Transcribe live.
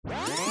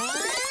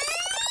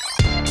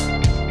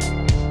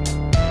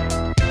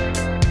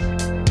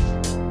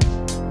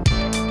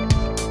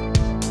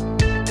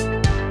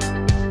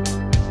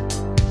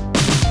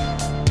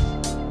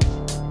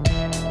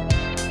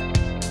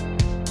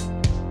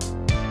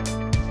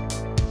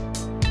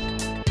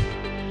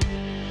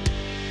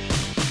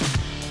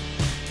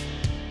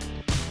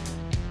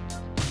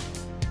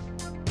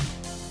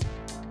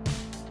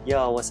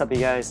Yo, what's up, you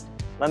guys?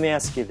 Let me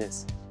ask you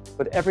this.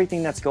 With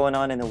everything that's going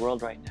on in the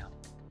world right now,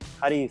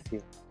 how do you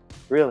feel?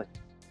 Really?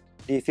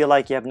 Do you feel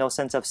like you have no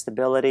sense of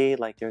stability,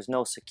 like there's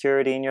no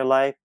security in your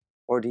life?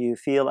 Or do you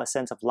feel a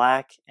sense of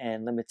lack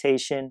and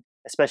limitation,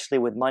 especially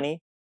with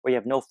money, where you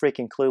have no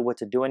freaking clue what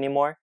to do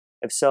anymore?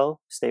 If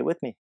so, stay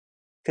with me.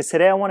 Because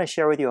today I want to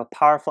share with you a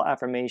powerful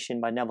affirmation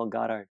by Neville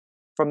Goddard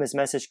from his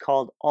message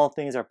called All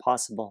Things Are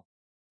Possible,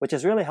 which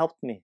has really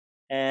helped me.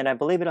 And I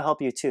believe it'll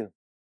help you too.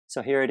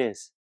 So here it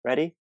is.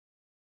 Ready?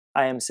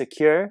 I am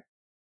secure,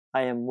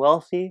 I am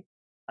wealthy,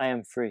 I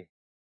am free.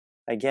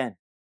 Again,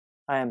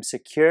 I am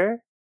secure,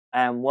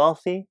 I am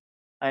wealthy,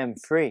 I am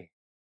free.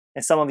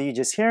 And some of you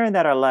just hearing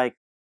that are like,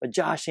 but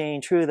Josh, it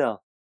ain't true though.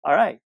 All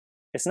right,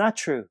 it's not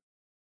true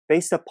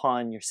based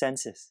upon your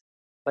senses.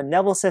 But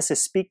Neville says to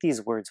speak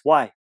these words.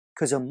 Why?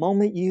 Because the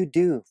moment you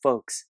do,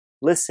 folks,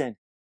 listen,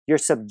 you're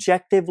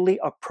subjectively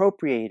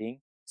appropriating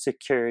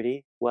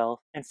security,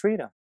 wealth, and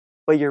freedom.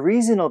 But your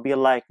reason will be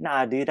like,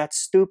 nah, dude, that's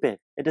stupid.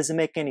 It doesn't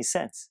make any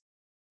sense.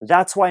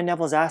 That's why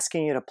Neville's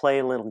asking you to play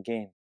a little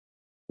game,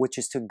 which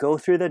is to go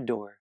through the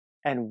door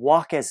and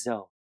walk as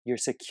though you're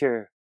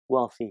secure,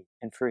 wealthy,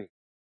 and free.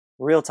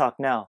 Real talk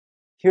now.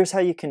 Here's how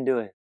you can do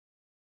it.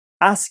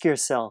 Ask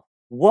yourself,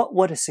 what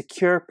would a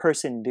secure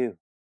person do?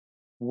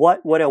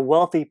 What would a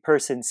wealthy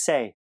person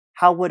say?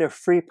 How would a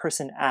free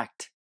person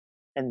act?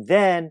 And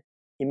then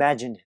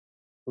imagine it.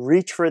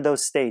 Reach for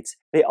those states.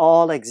 They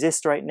all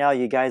exist right now,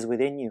 you guys,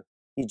 within you.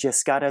 You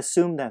just gotta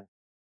assume them.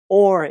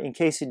 Or, in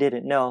case you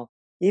didn't know,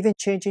 even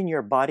changing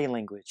your body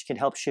language can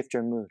help shift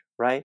your mood,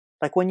 right?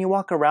 Like when you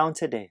walk around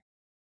today,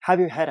 have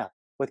your head up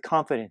with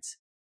confidence.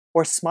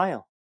 Or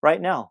smile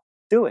right now.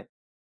 Do it.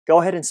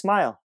 Go ahead and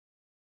smile.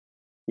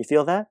 You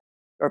feel that?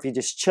 Or if you're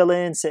just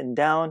chilling, sitting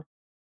down,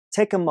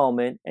 take a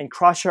moment and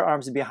cross your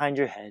arms behind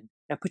your head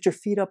and put your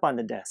feet up on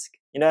the desk.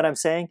 You know what I'm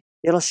saying?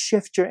 It'll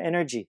shift your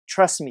energy.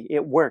 Trust me,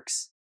 it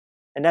works.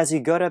 And as you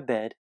go to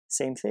bed,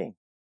 same thing.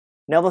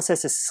 Neville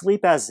says to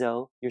sleep as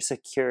though you're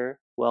secure,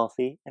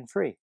 wealthy, and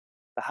free.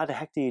 But how the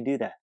heck do you do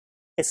that?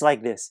 It's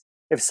like this.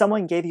 If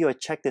someone gave you a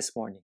check this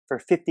morning for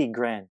 50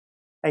 grand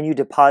and you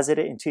deposit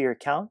it into your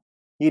account,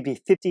 you'd be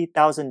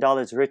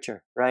 $50,000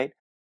 richer, right?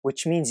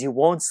 Which means you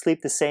won't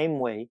sleep the same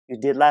way you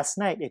did last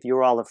night if you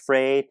were all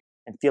afraid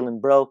and feeling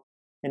broke.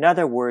 In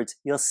other words,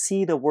 you'll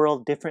see the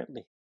world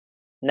differently.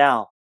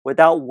 Now,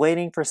 without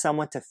waiting for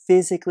someone to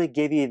physically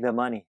give you the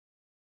money,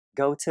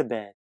 go to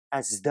bed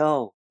as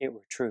though it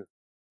were true.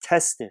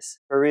 Test this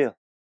for real.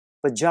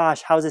 But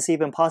Josh, how is this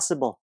even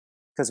possible?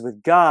 Because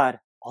with God,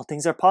 all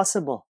things are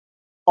possible.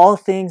 All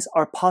things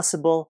are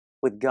possible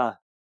with God.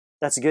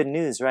 That's good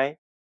news, right?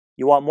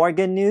 You want more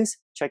good news?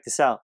 Check this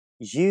out.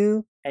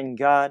 You and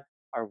God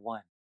are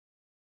one.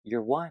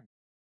 You're one.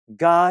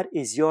 God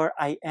is your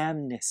I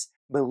amness.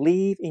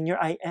 Believe in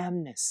your I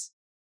amness.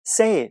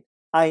 Say it.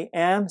 I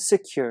am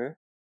secure.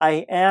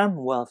 I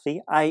am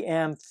wealthy. I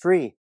am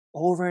free.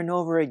 Over and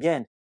over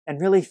again.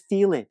 And really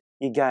feel it,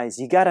 you guys.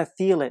 You gotta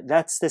feel it.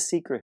 That's the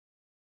secret.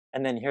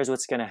 And then here's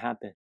what's gonna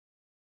happen.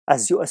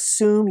 As you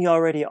assume you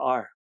already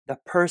are the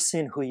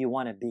person who you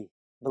want to be,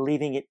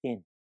 believing it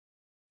in,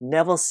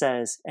 Neville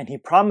says, and he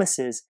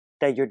promises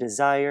that your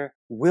desire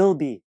will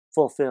be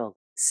fulfilled.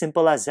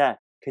 Simple as that,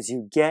 because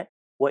you get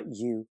what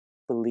you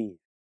believe.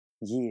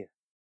 Yeah.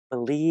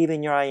 Believe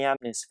in your I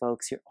amness,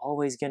 folks. You're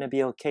always going to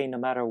be okay no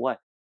matter what,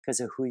 because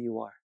of who you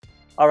are.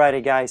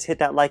 Alrighty, guys, hit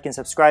that like and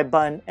subscribe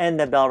button and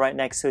the bell right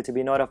next to it to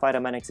be notified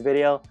of my next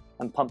video.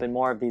 I'm pumping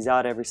more of these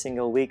out every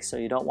single week, so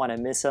you don't want to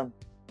miss them.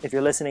 If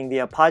you're listening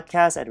via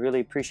podcast, I'd really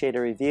appreciate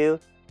a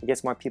review. It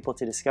gets more people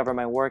to discover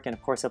my work and,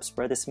 of course, help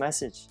spread this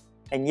message.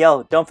 And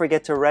yo, don't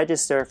forget to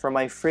register for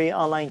my free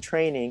online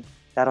training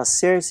that'll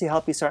seriously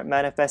help you start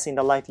manifesting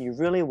the life you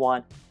really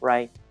want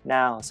right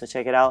now. So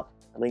check it out.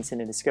 The link's in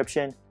the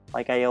description.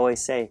 Like I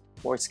always say,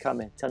 more's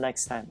coming. Till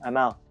next time, I'm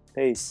out.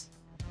 Peace.